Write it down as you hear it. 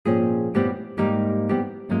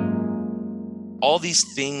all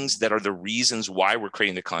these things that are the reasons why we're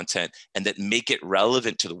creating the content and that make it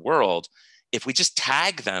relevant to the world, if we just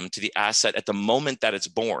tag them to the asset at the moment that it's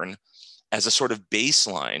born as a sort of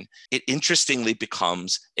baseline, it interestingly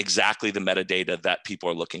becomes exactly the metadata that people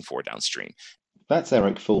are looking for downstream. That's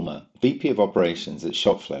Eric Fulmer, VP of Operations at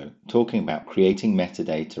Shopflow, talking about creating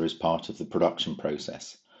metadata as part of the production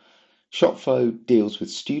process. Shopflow deals with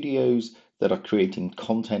studios that are creating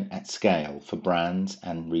content at scale for brands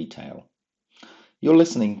and retail. You're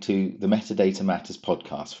listening to the Metadata Matters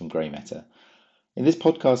podcast from Greymeta. In this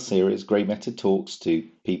podcast series, Greymeta talks to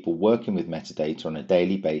people working with metadata on a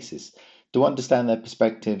daily basis to understand their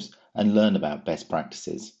perspectives and learn about best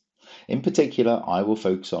practices. In particular, I will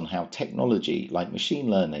focus on how technology like machine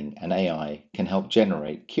learning and AI can help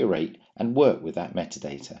generate, curate, and work with that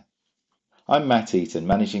metadata. I'm Matt Eaton,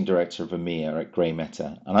 Managing Director of EMEA at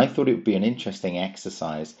Greymeta, and I thought it would be an interesting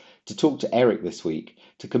exercise to talk to Eric this week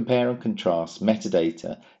to compare and contrast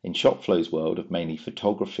metadata in Shopflow's world of mainly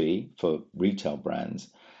photography for retail brands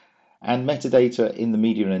and metadata in the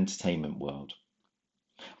media and entertainment world.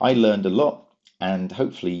 I learned a lot, and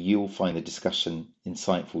hopefully you'll find the discussion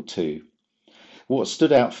insightful too. What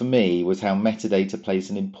stood out for me was how metadata plays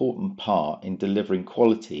an important part in delivering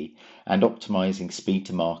quality and optimizing speed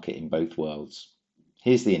to market in both worlds.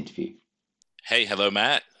 Here's the interview. Hey, hello,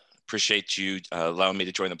 Matt. Appreciate you allowing me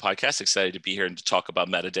to join the podcast. Excited to be here and to talk about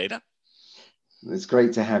metadata. It's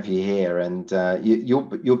great to have you here. And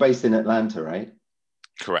you're based in Atlanta, right?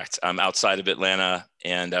 Correct. I'm outside of Atlanta,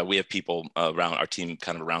 and we have people around our team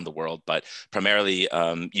kind of around the world, but primarily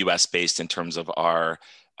US based in terms of our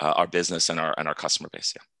business and our customer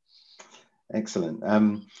base. Yeah. Excellent.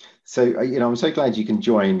 So I'm so glad you can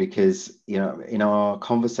join because in our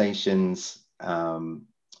conversations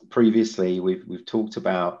previously we've talked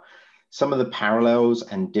about some of the parallels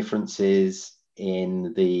and differences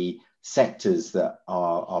in the sectors that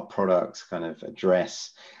our products kind of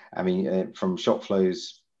address. I mean, from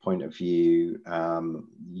Shopflow's point of view,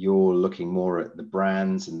 you're looking more at the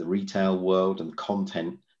brands and the retail world and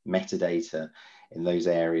content metadata in those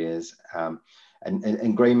areas.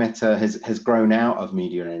 And Greymeta has grown out of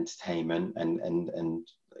media and entertainment, and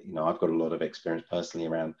I've got a lot of experience personally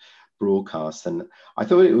around broadcast, and I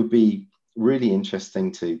thought it would be really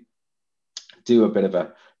interesting to do a bit of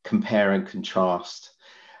a compare and contrast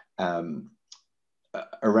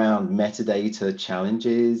around metadata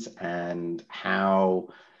challenges and how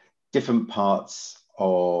different parts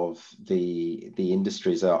of the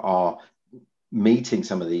industries are meeting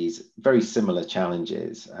some of these very similar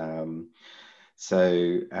challenges.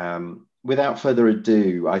 So without further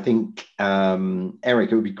ado, I think,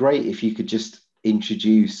 Eric, it would be great if you could just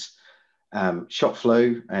introduce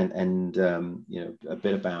Shopflow and a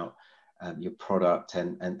bit about your product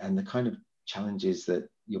and the kind of challenges that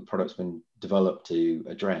your product's been developed to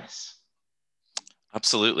address.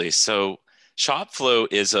 Absolutely. So Shopflow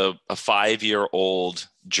is a 5-year-old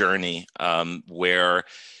journey where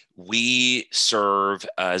we serve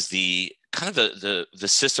as the kind of the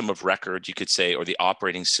system of record, you could say, or the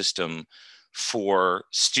operating system for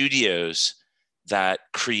studios that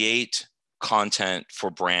create content for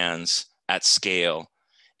brands at scale.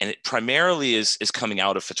 And it primarily is coming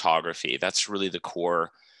out of photography. That's really the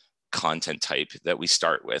core content type that we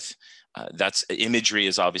start with. That's imagery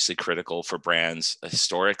is obviously critical for brands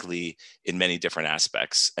historically in many different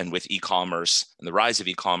aspects. And with e-commerce and the rise of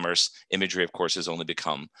e-commerce, imagery, of course, has only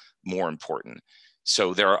become more important.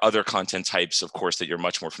 So there are other content types, of course, that you're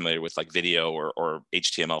much more familiar with, like video or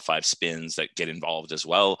HTML5 spins that get involved as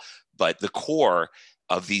well. But the core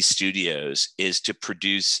of these studios is to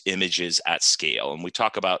produce images at scale. And we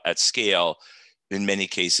talk about at scale, in many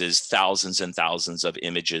cases, thousands and thousands of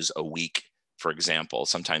images a week, for example,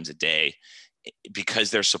 sometimes a day,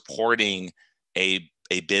 because they're supporting a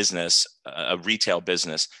business, a retail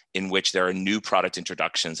business in which there are new product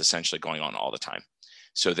introductions essentially going on all the time.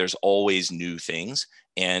 So there's always new things.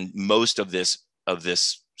 And most of this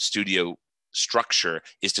studio structure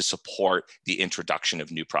is to support the introduction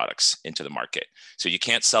of new products into the market. So you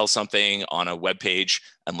can't sell something on a web page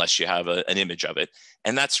unless you have an image of it.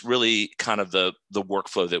 And that's really kind of the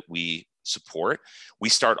workflow that we support. We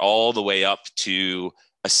start all the way up to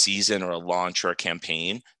a season or a launch or a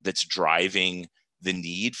campaign that's driving the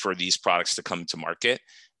need for these products to come to market,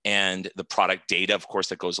 and the product data, of course,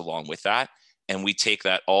 that goes along with that. And we take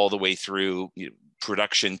that all the way through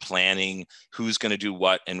production planning, who's going to do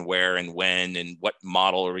what and where and when, and what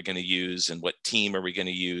model are we going to use and what team are we going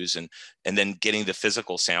to use, and then getting the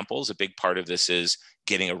physical samples. A big part of this is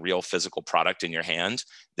getting a real physical product in your hand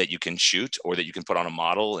that you can shoot or that you can put on a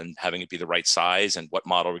model and having it be the right size and what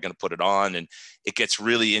model we're going to put it on. And it gets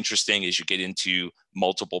really interesting as you get into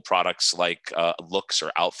multiple products like looks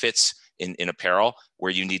or outfits in apparel,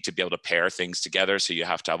 where you need to be able to pair things together. So you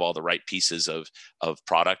have to have all the right pieces of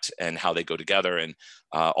product and how they go together, and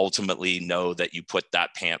ultimately know that you put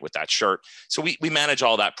that pant with that shirt. So we manage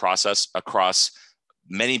all that process across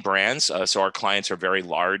many brands. So our clients are very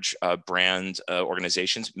large brand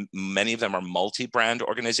organizations. Many of them are multi-brand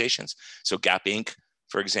organizations. So Gap Inc.,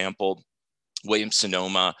 for example,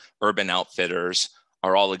 Williams-Sonoma, Urban Outfitters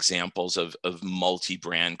are all examples of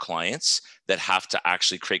multi-brand clients that have to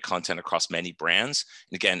actually create content across many brands.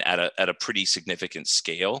 And again, at a pretty significant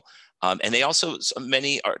scale. And they also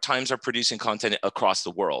many times are producing content across the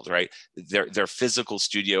world, right? Their physical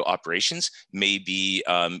studio operations may be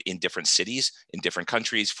in different cities, in different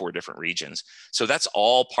countries, for different regions. So that's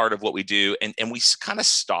all part of what we do. And we kind of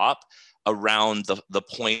stop around the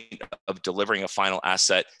point of delivering a final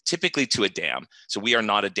asset, typically to a DAM. So we are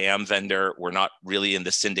not a DAM vendor. We're not really in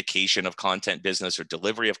the syndication of content business or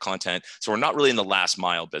delivery of content. So we're not really in the last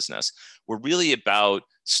mile business. We're really about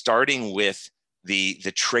starting with the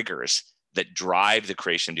triggers that drive the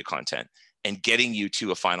creation of new content and getting you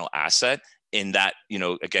to a final asset. And that,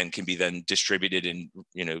 again, can be then distributed and,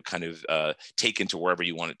 kind of taken to wherever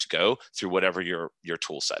you want it to go through whatever your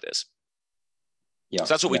tool set is. Yeah.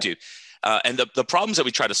 So that's what we do. And the problems that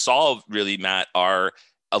we try to solve, really, Matt, are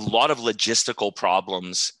a lot of logistical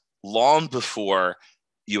problems long before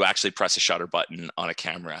you actually press a shutter button on a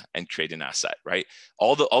camera and create an asset, right?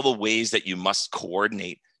 All the ways that you must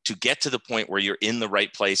coordinate to get to the point where you're in the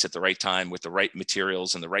right place at the right time with the right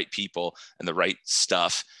materials and the right people and the right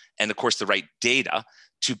stuff, and of course the right data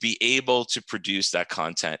to be able to produce that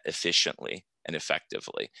content efficiently and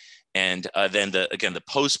effectively. And then the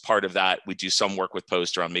post part of that, we do some work with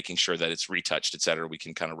post around making sure that it's retouched, et cetera. We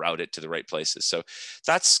can kind of route it to the right places. So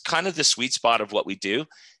that's kind of the sweet spot of what we do.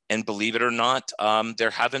 And believe it or not, there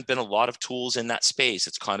haven't been a lot of tools in that space.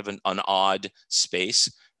 It's kind of an odd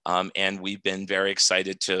space. And we've been very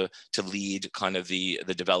excited to lead kind of the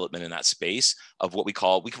development in that space of what we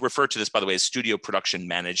can refer to this, by the way, as studio production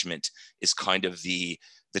management is kind of the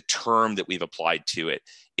term that we've applied to it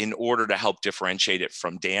in order to help differentiate it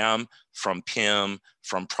from DAM, from PIM,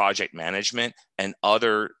 from project management, and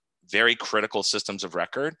other very critical systems of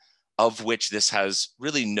record, of which this has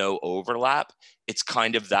really no overlap. It's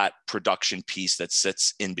kind of that production piece that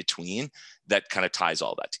sits in between that kind of ties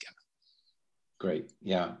all that together. Great.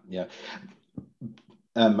 Yeah.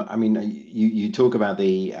 I mean, you talk about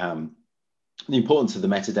the importance of the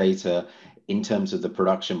metadata in terms of the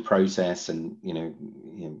production process, and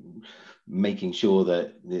making sure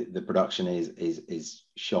that the production is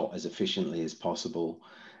shot as efficiently as possible,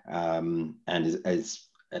 and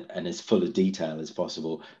as full of detail as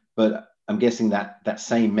possible. But I'm guessing that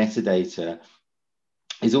same metadata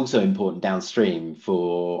is also important downstream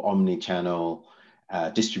for omni-channel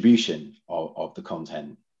distribution of the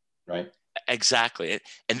content, right? Exactly.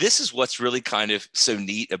 And this is what's really kind of so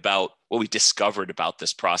neat about what we discovered about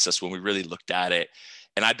this process when we really looked at it.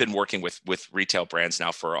 And I've been working with retail brands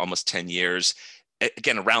now for almost 10 years,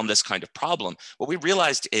 again, around this kind of problem. What we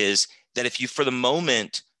realized is that if you, for the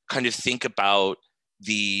moment, kind of think about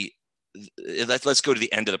let's go to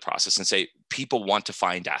the end of the process and say people want to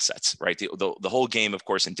find assets, right? The whole game, of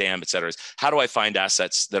course, in DAM, et cetera, is how do I find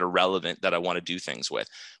assets that are relevant that I want to do things with?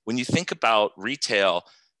 When you think about retail,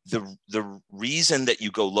 the reason that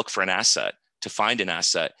you go look for an asset to find an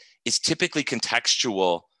asset is typically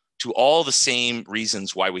contextual to all the same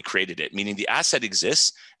reasons why we created it, meaning the asset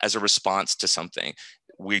exists as a response to something.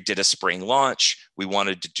 We did a spring launch. We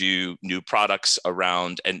wanted to do new products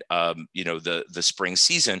around the spring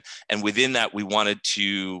season. And within that, we wanted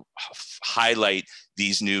to highlight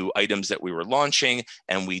these new items that we were launching.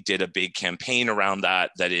 And we did a big campaign around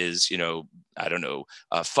that is,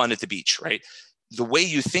 fun at the beach, right? The way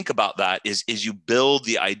you think about that is you build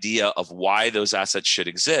the idea of why those assets should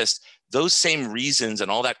exist. Those same reasons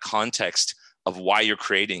and all that context of why you're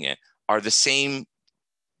creating it are the same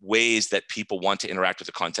ways that people want to interact with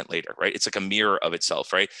the content later, right? It's like a mirror of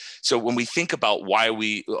itself, right? So when we think about why I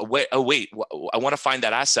want to find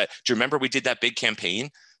that asset. Do you remember we did that big campaign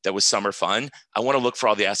that was summer fun? I want to look for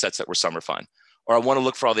all the assets that were summer fun, or I want to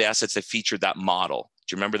look for all the assets that featured that model.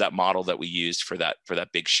 Do you remember that model that we used for that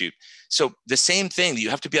big shoot? So the same thing, you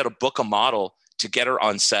have to be able to book a model to get her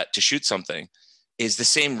on set to shoot something, is the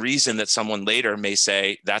same reason that someone later may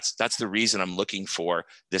say, that's the reason I'm looking for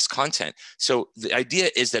this content. So the idea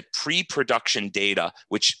is that pre-production data,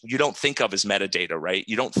 which you don't think of as metadata, right?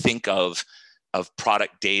 You don't think of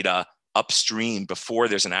product data upstream before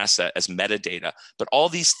there's an asset as metadata. But all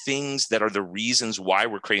these things that are the reasons why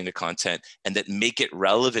we're creating the content and that make it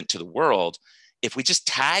relevant to the world, if we just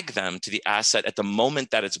tag them to the asset at the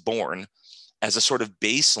moment that it's born as a sort of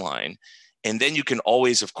baseline, and then you can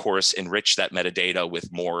always, of course, enrich that metadata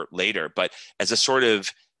with more later, but as a sort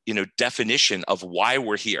of definition of why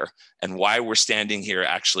we're here and why we're standing here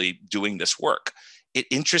actually doing this work, it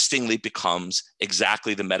interestingly becomes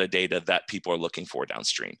exactly the metadata that people are looking for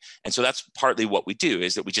downstream. And so that's partly what we do,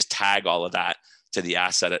 is that we just tag all of that to the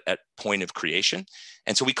asset at point of creation.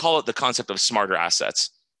 And so we call it the concept of smarter assets.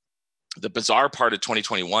 The bizarre part of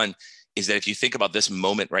 2021 is that if you think about this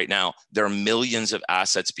moment right now, there are millions of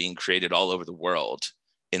assets being created all over the world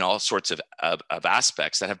in all sorts of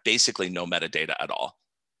aspects that have basically no metadata at all.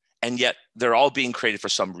 And yet they're all being created for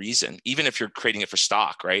some reason, even if you're creating it for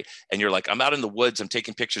stock, right? And you're like, I'm out in the woods, I'm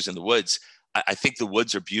taking pictures in the woods. I think the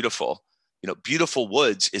woods are beautiful. Beautiful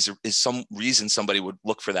woods is some reason somebody would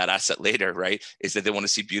look for that asset later, right? Is that they want to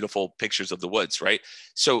see beautiful pictures of the woods, right?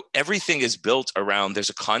 So everything is built around,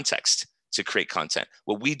 there's a context to create content.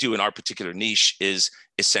 What we do in our particular niche is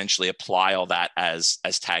essentially apply all that as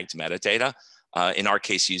tagged metadata. In our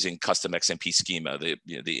case, using custom XMP schema,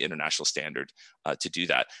 the international standard, to do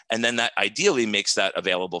that. And then that ideally makes that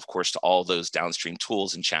available, of course, to all those downstream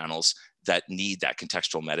tools and channels that need that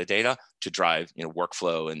contextual metadata to drive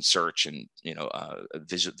workflow and search and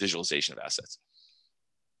visualization of assets.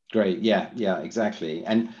 Great, yeah, exactly.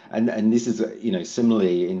 And this is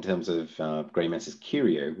similarly in terms of Grey Mass's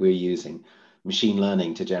Curio, we're using machine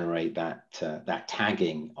learning to generate that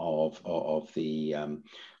tagging of the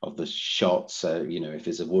shots. So if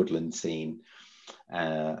there's a woodland scene,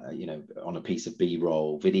 on a piece of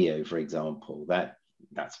B-roll video, for example,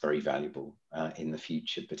 that's very valuable in the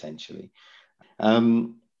future potentially.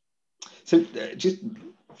 So just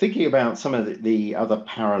thinking about some of the other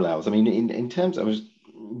parallels. I mean, in terms, I was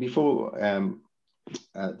before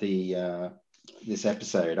this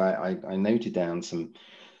episode, I noted down some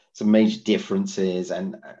major differences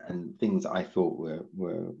and things I thought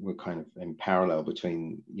were kind of in parallel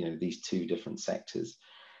between these two different sectors,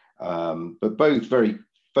 but both very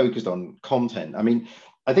focused on content. I mean,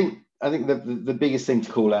 I think the biggest thing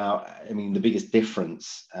to call out, I mean, the biggest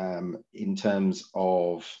difference in terms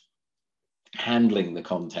of handling the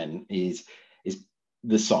content is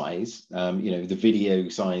the size. The video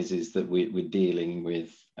sizes that we're dealing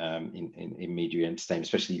with in media entertainment,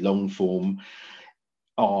 especially long form,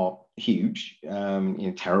 are huge.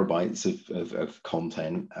 Terabytes of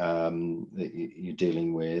content that you're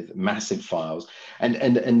dealing with, massive files,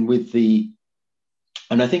 and with the.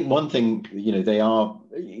 And I think one thing, they are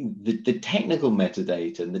the technical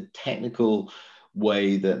metadata and the technical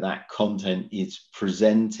way that content is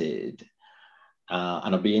presented.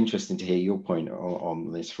 And I'd be interested to hear your point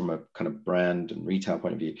on this from a kind of brand and retail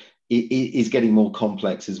point of view. It is getting more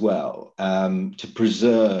complex as well, to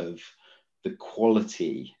preserve the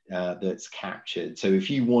quality that's captured. So if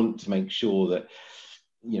you want to make sure that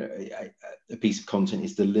a piece of content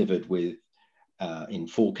is delivered with in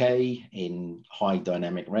 4K, in high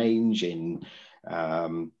dynamic range, in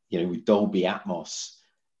with Dolby Atmos,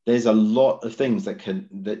 there's a lot of things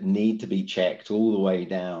that need to be checked all the way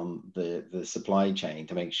down the supply chain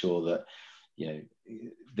to make sure that the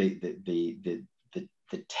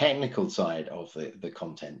technical side of the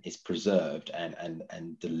content is preserved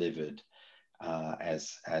and delivered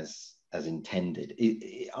as intended.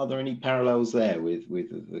 Are there any parallels there with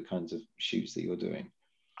the kinds of shoots that you're doing?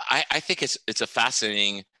 I think it's a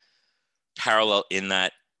fascinating parallel in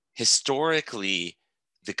that historically,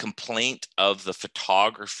 the complaint of the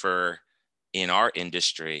photographer in our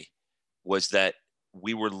industry was that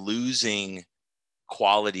we were losing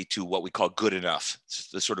quality to what we call good enough. It's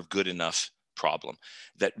the sort of good enough problem,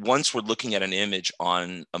 that once we're looking at an image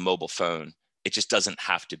on a mobile phone, it just doesn't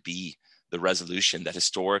have to be the resolution that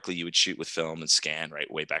historically you would shoot with film and scan,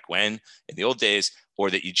 right, way back when in the old days,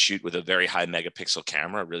 or that you'd shoot with a very high megapixel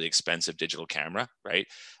camera, a really expensive digital camera, right?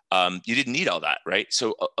 You didn't need all that, right?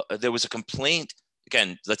 So there was a complaint,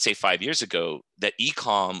 again, let's say 5 years ago, that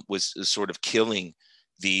e-com was sort of killing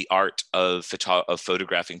the art of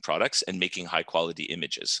photographing products and making high quality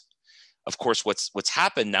images. Of course, what's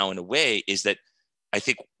happened now in a way is that I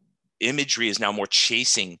think imagery is now more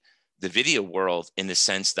chasing the video world, in the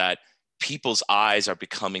sense that people's eyes are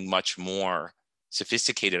becoming much more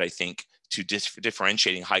sophisticated, I think, to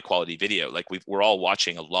differentiating high quality video. Like we're all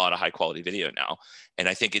watching a lot of high quality video now. And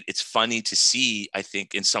I think it's funny to see, I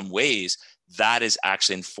think in some ways that is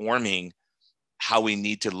actually informing how we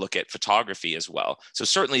need to look at photography as well. So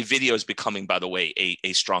certainly video is becoming, by the way,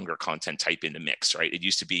 a stronger content type in the mix, right? It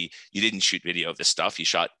used to be you didn't shoot video of this stuff, you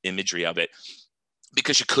shot imagery of it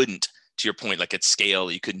because you couldn't, to your point, like at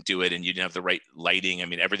scale, you couldn't do it and you didn't have the right lighting. I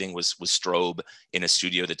mean, everything was strobe in a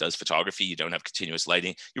studio that does photography. You don't have continuous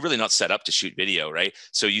lighting. You're really not set up to shoot video, right?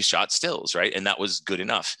 So you shot stills, right? And that was good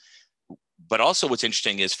enough. But also what's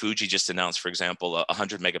interesting is Fuji just announced, for example, a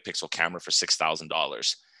 100 megapixel camera for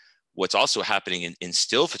 $6,000. What's also happening in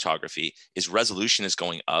still photography is resolution is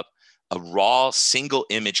going up. A raw single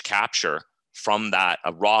image capture from that,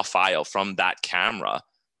 a raw file from that camera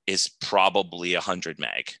is probably 100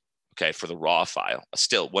 meg, okay, for the raw file,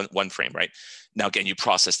 still one frame, right? Now, again, you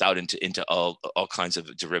processed out into all kinds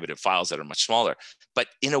of derivative files that are much smaller. But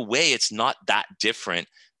in a way, it's not that different.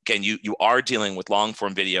 Again, you are dealing with long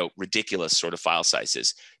form video, ridiculous sort of file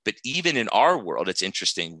sizes. But even in our world, it's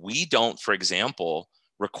interesting. We don't, for example,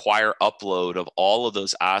 require upload of all of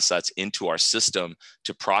those assets into our system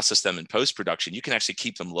to process them in post-production. You can actually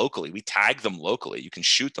keep them locally. We tag them locally. You can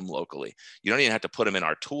shoot them locally. You don't even have to put them in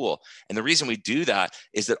our tool. And the reason we do that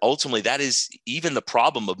is that ultimately that is even the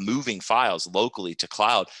problem of moving files locally to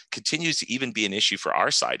cloud continues to even be an issue for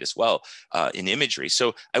our side as well in imagery.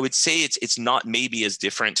 So I would say it's not maybe as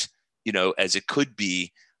different, as it could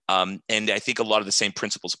be. And I think a lot of the same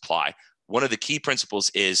principles apply. One of the key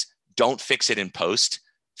principles is don't fix it in post.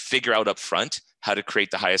 Figure out up front how to create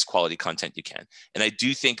the highest quality content you can. And I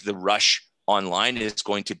do think the rush online is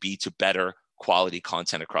going to be to better quality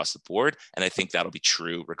content across the board. And I think that'll be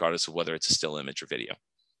true regardless of whether it's a still image or video.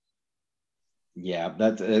 Yeah,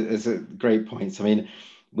 that's a great point. I mean,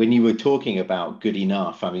 when you were talking about good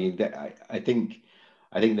enough, I mean, I think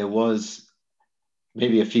there was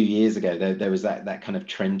maybe a few years ago there was that kind of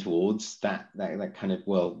trend towards that kind of,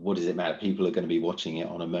 well, what does it matter? People are going to be watching it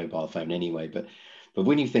on a mobile phone anyway. But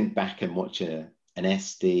when you think back and watch an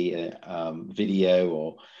SD video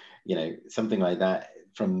or something like that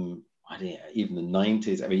from even the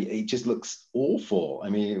 90s, I mean, it just looks awful. I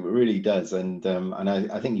mean, it really does. And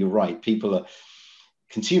I think you're right.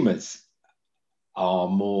 Consumers are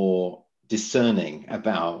more discerning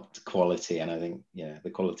about quality, and I think the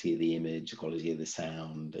quality of the image, the quality of the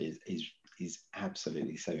sound is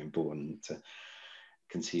absolutely so important to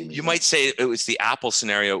consumers. You might say it was the Apple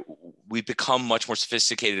scenario. We've become much more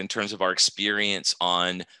sophisticated in terms of our experience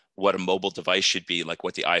on what a mobile device should be, like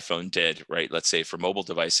what the iPhone did, right? Let's say for mobile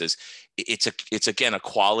devices, it's again a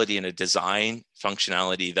quality and a design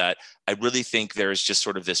functionality that I really think there's just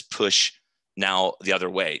sort of this push now the other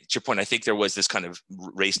way. To your point, I think there was this kind of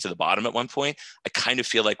race to the bottom at one point. I kind of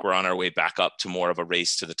feel like we're on our way back up to more of a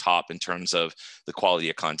race to the top in terms of the quality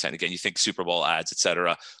of content. Again, you think Super Bowl ads, et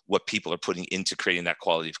cetera, what people are putting into creating that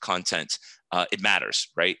quality of content, it matters,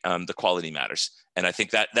 right? The quality matters. And I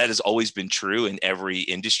think that has always been true in every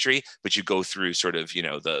industry, but you go through sort of,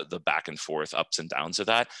 the back and forth ups and downs of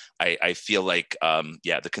that. I feel like,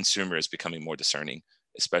 the consumer is becoming more discerning,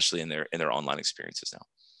 especially in their online experiences now.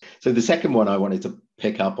 So the second one I wanted to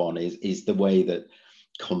pick up on is the way that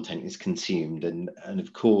content is consumed. And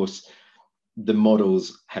of course, the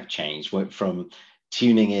models have changed. Went from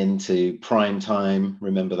tuning into prime time,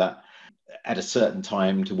 remember that, at a certain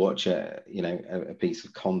time to watch a piece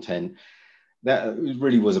of content. That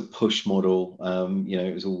really was a push model.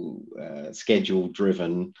 It was all schedule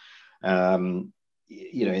driven. In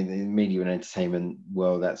the media and entertainment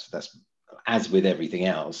world, that's as with everything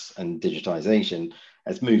else, and digitization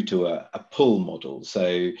has moved to a pull model.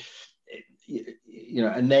 So,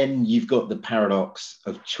 and then you've got the paradox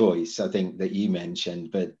of choice, I think, that you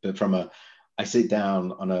mentioned. But I sit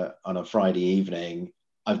down on a Friday evening,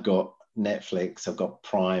 I've got Netflix, I've got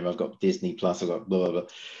Prime, I've got Disney Plus, I've got blah blah blah.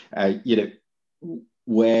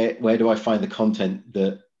 Where do I find the content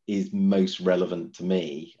that is most relevant to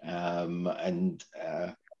me?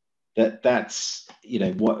 That's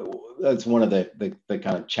one of the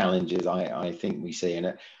kind of challenges I think we see in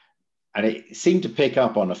it, and it seemed to pick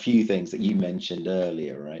up on a few things that you mentioned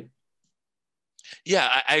earlier, right?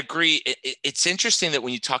 Yeah, I agree. It's interesting that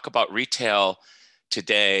when you talk about retail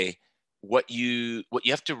today, what you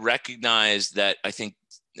have to recognize that I think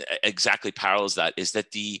exactly parallels that is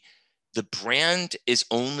that the brand is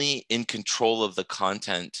only in control of the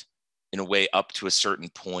content in a way up to a certain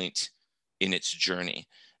point in its journey.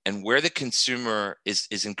 And where the consumer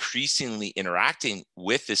is increasingly interacting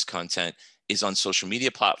with this content is on social media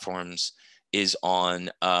platforms, is on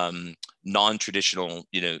non-traditional,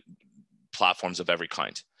 platforms of every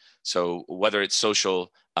kind. So whether it's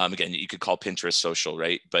social, again, you could call Pinterest social,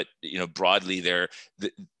 right? But broadly,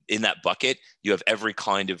 in that bucket, you have every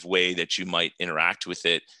kind of way that you might interact with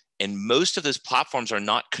it. And most of those platforms are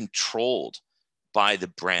not controlled by the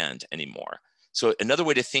brand anymore. So another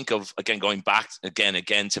way to think of, again, going back again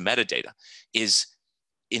to metadata is,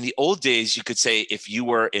 in the old days, you could say if you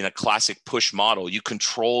were in a classic push model, you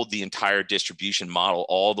controlled the entire distribution model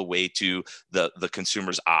all the way to the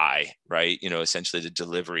consumer's eye, right? Essentially the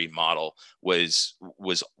delivery model was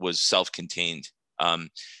self-contained.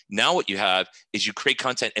 Now what you have is you create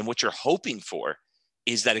content, and what you're hoping for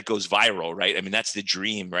is that it goes viral, right? I mean, that's the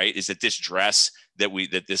dream, right? Is that this dress that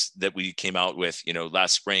we came out with,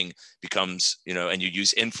 last spring becomes, and you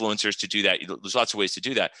use influencers to do that. There's lots of ways to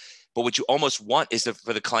do that. But what you almost want is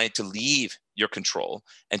for the client to leave your control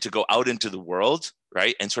and to go out into the world,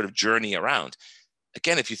 right? And sort of journey around.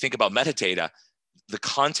 Again, if you think about metadata, the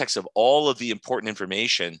context of all of the important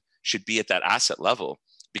information should be at that asset level,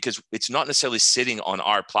 because it's not necessarily sitting on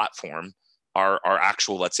our platform, our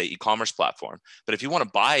actual, let's say, e-commerce platform. But if you want to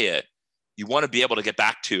buy it, you want to be able to get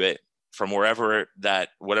back to it from whatever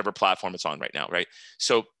platform it's on right now, right?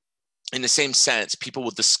 So in the same sense, people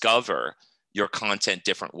will discover your content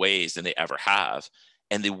different ways than they ever have.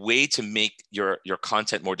 And the way to make your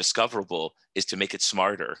content more discoverable is to make it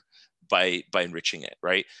smarter by enriching it,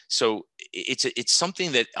 right? So it's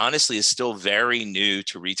something that honestly is still very new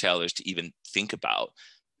to retailers to even think about,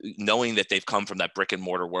 knowing that they've come from that brick and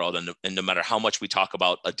mortar world. And no matter how much we talk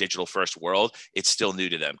about a digital first world, it's still new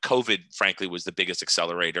to them. COVID, frankly, was the biggest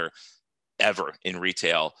accelerator ever in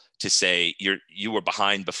retail to say you were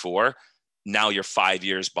behind before. Now you're 5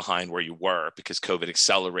 years behind where you were, because COVID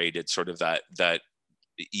accelerated sort of that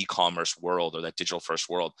e-commerce world, or that digital first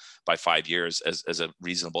world, by 5 years as a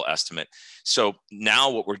reasonable estimate. So now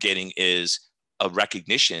what we're getting is a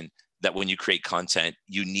recognition that when you create content,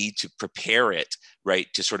 you need to prepare it, right,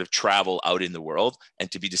 to sort of travel out in the world and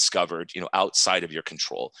to be discovered, outside of your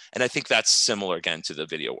control. And I think that's similar again to the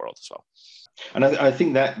video world as well. And I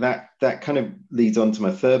think that kind of leads on to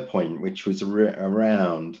my third point, which was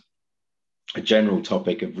around a general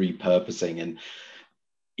topic of repurposing. And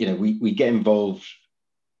we get involved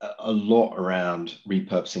a lot around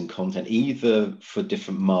repurposing content, either for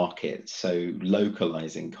different markets, so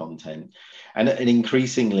localizing content, and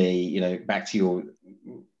increasingly, back to your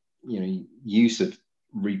use of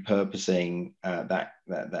repurposing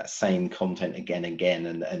that same content again and again,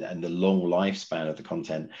 and the long lifespan of the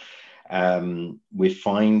content. We're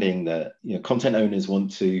finding that content owners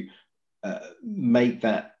want to make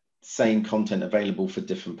that same content available for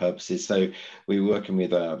different purposes. So we're working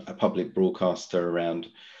with a public broadcaster around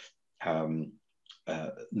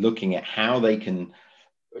looking at how they can,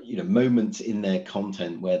 moments in their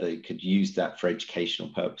content where they could use that for educational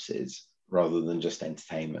purposes rather than just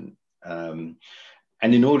entertainment. And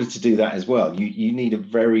in order to do that as well, you need a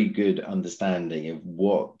very good understanding of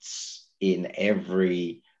what's in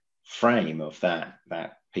every frame of that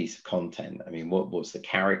piece of content. I mean, what's the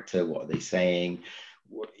character? What are they saying?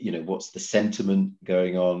 What's the sentiment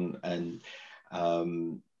going on? And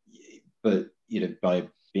but by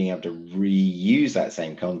being able to reuse that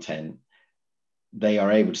same content, they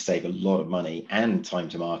are able to save a lot of money and time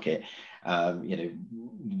to market,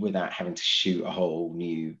 without having to shoot a whole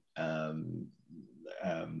new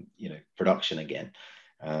production again.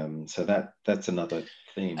 So that's another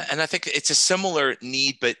theme. And I think it's a similar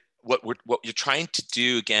need, but what you're trying to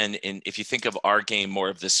do again, if you think of our game more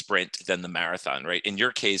of the sprint than the marathon, right? In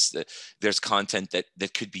your case, there's content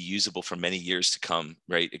that could be usable for many years to come,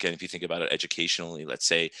 right? Again, if you think about it educationally, let's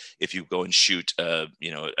say if you go and shoot a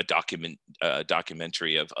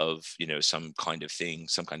documentary of some kind of thing,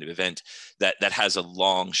 some kind of event that has a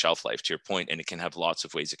long shelf life, to your point, and it can have lots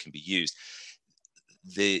of ways it can be used.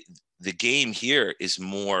 The game here is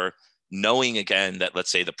more knowing, again, that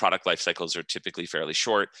let's say the product life cycles are typically fairly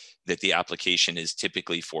short, that the application is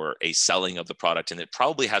typically for a selling of the product, and it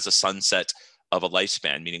probably has a sunset of a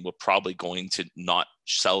lifespan, meaning we're probably going to not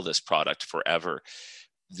sell this product forever.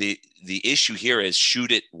 The issue here is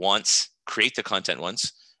shoot it once, create the content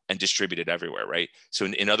once, and distribute it everywhere, right? So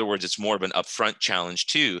in other words, it's more of an upfront challenge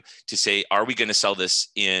too, to say, are we going to sell this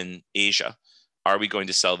in Asia? Are we going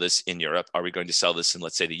to sell this in Europe? Are we going to sell this in,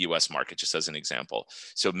 let's say, the US market, just as an example?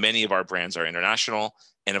 So many of our brands are international.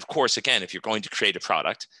 And of course, again, if you're going to create a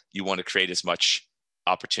product, you want to create as much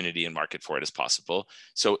opportunity and market for it as possible.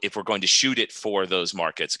 So if we're going to shoot it for those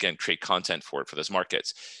markets, again, create content for it for those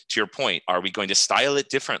markets. To your point, are we going to style it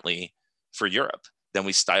differently for Europe than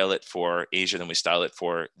we style it for Asia, than we style it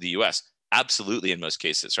for the US? Absolutely, in most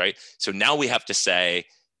cases, right? So now we have to say,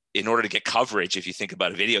 in order to get coverage, if you think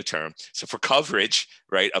about a video term, so for coverage,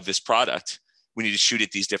 right, of this product, we need to shoot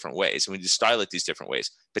it these different ways, and we need to style it these different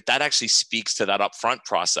ways. But that actually speaks to that upfront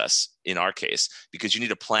process in our case, because you need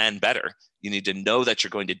to plan better. You need to know that you're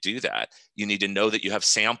going to do that. You need to know that you have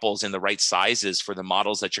samples in the right sizes for the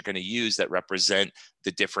models that you're going to use that represent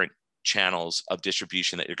the different channels of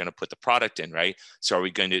distribution that you're going to put the product in, right? So are we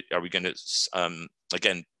going to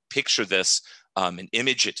again, picture this and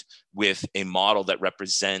image it with a model that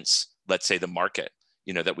represents, let's say, the market,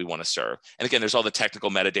 that we want to serve. And again, there's all the technical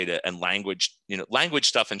metadata and language, language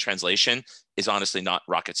stuff and translation is honestly not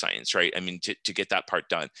rocket science, right? I mean, to get that part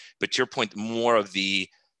done. But to your point, more of the,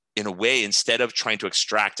 in a way, instead of trying to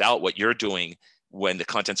extract out what you're doing when the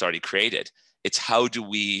content's already created, it's how do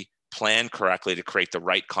we plan correctly to create the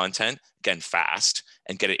right content, again, fast,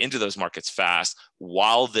 and get it into those markets fast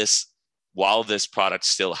while this product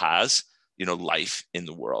still has life in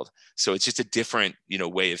the world. So it's just a different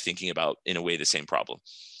way of thinking about, in a way, the same problem.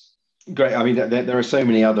 Great. I mean, there are so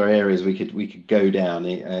many other areas we could go down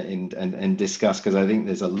and discuss, because I think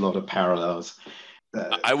there's a lot of parallels.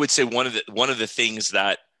 I would say one of the things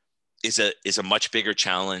that is a much bigger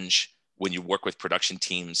challenge when you work with production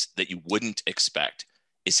teams that you wouldn't expect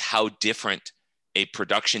is how different a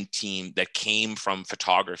production team that came from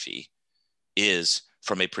photography is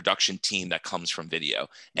from a production team that comes from video.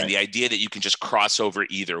 And the idea that you can just cross over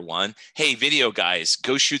either one. Hey, video guys,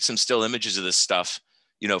 go shoot some still images of this stuff,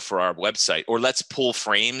 for our website, or let's pull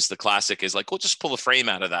frames. The classic is like, we'll just pull a frame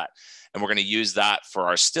out of that and we're going to use that for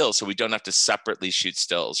our stills, so we don't have to separately shoot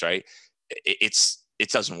stills, right? It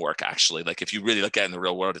doesn't work, actually. Like, if you really look at it in the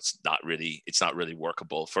real world, it's not really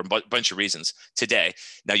workable for a bunch of reasons today.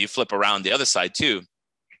 Now you flip around the other side too.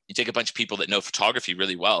 You take a bunch of people that know photography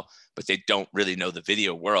really well, but they don't really know the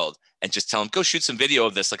video world, and just tell them, go shoot some video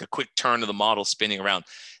of this, like a quick turn of the model spinning around.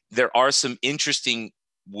 There are some interesting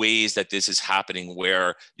ways that this is happening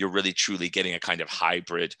where you're really truly getting a kind of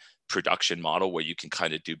hybrid production model where you can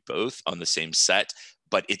kind of do both on the same set,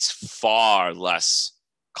 but it's far less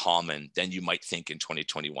common than you might think in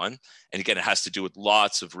 2021. And again, it has to do with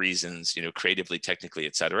lots of reasons, creatively, technically,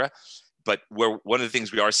 et cetera. But one of the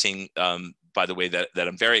things we are seeing, by the way, that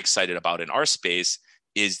I'm very excited about in our space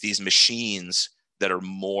is these machines that are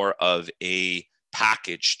more of a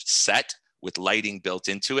packaged set with lighting built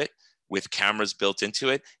into it, with cameras built into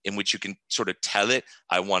it, in which you can sort of tell it,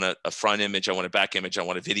 I want a front image, I want a back image, I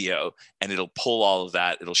want a video, and it'll pull all of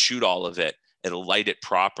that, it'll shoot all of it, it'll light it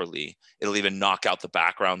properly. It'll even knock out the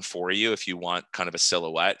background for you if you want kind of a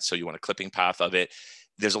silhouette, so you want a clipping path of it.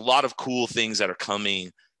 There's a lot of cool things that are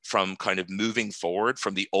coming from kind of moving forward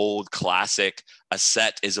from the old classic, a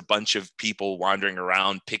set is a bunch of people wandering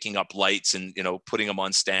around, picking up lights and, putting them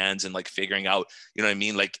on stands and like figuring out, what I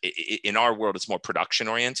mean? Like in our world, it's more production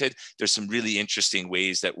oriented. There's some really interesting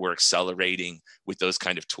ways that we're accelerating with those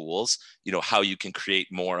kind of tools, how you can create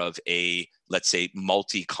more of a, let's say,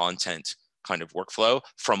 multi-content kind of workflow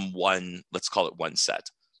from one, let's call it one set.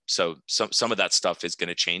 So some of that stuff is going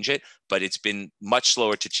to change it, but it's been much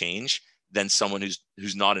slower to change than someone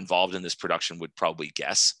who's not involved in this production would probably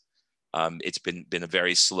guess. It's been a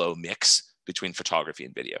very slow mix between photography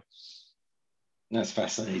and video. That's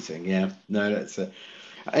fascinating. Yeah, no, that's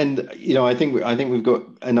and I think we've got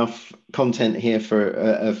enough content here for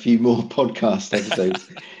a few more podcast episodes.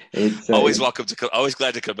 It's always welcome to always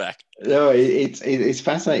glad to come back. No, it's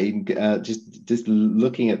fascinating. Just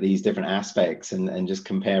looking at these different aspects and just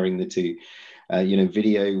comparing the two,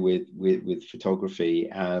 video with photography.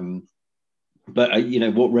 But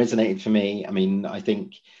what resonated for me, I mean, I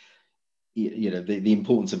think the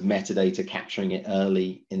importance of metadata, capturing it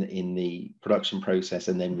early in the production process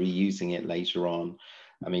and then reusing it later on.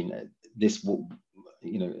 I mean, this will,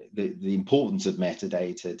 the importance of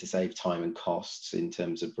metadata to save time and costs in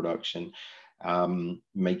terms of production,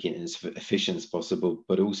 making it as efficient as possible,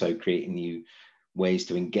 but also creating new ways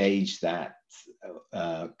to engage that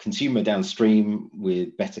consumer downstream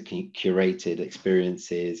with better curated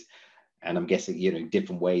experiences. And I'm guessing,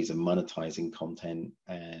 different ways of monetizing content.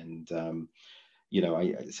 And, I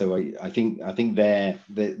think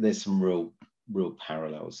there's some real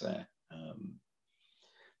parallels there.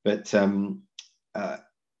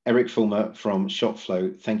 Eric Fulmer from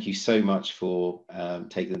ShopFlow, thank you so much for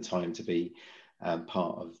taking the time to be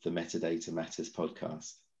part of the Metadata Matters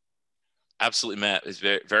podcast. Absolutely, Matt. It's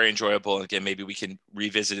very, very enjoyable. And again, maybe we can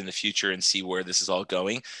revisit in the future and see where this is all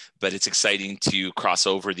going. But it's exciting to cross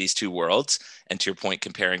over these two worlds and, to your point,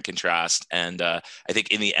 compare and contrast. And I think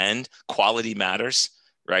in the end, quality matters.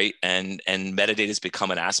 right? And metadata has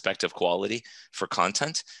become an aspect of quality for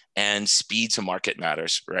content, and speed to market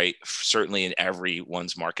matters, right? Certainly in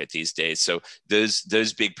everyone's market these days. So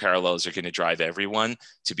those big parallels are going to drive everyone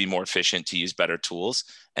to be more efficient, to use better tools.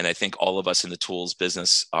 And I think all of us in the tools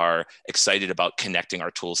business are excited about connecting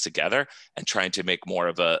our tools together and trying to make more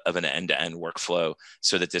of an end-to-end workflow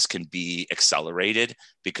so that this can be accelerated,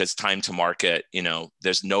 because time to market,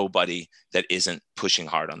 there's nobody that isn't pushing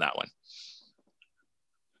hard on that one.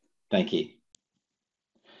 Thank you.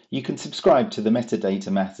 You can subscribe to the Metadata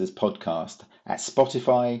Matters podcast at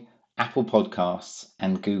Spotify, Apple Podcasts,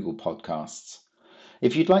 and Google Podcasts.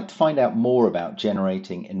 If you'd like to find out more about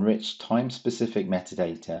generating enriched time-specific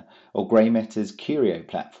metadata or GreyMeta's Curio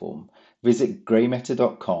platform, visit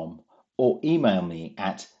greymeta.com or email me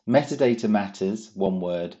at metadatamatters, one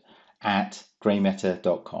word,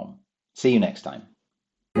 @greymeta.com. See you next time.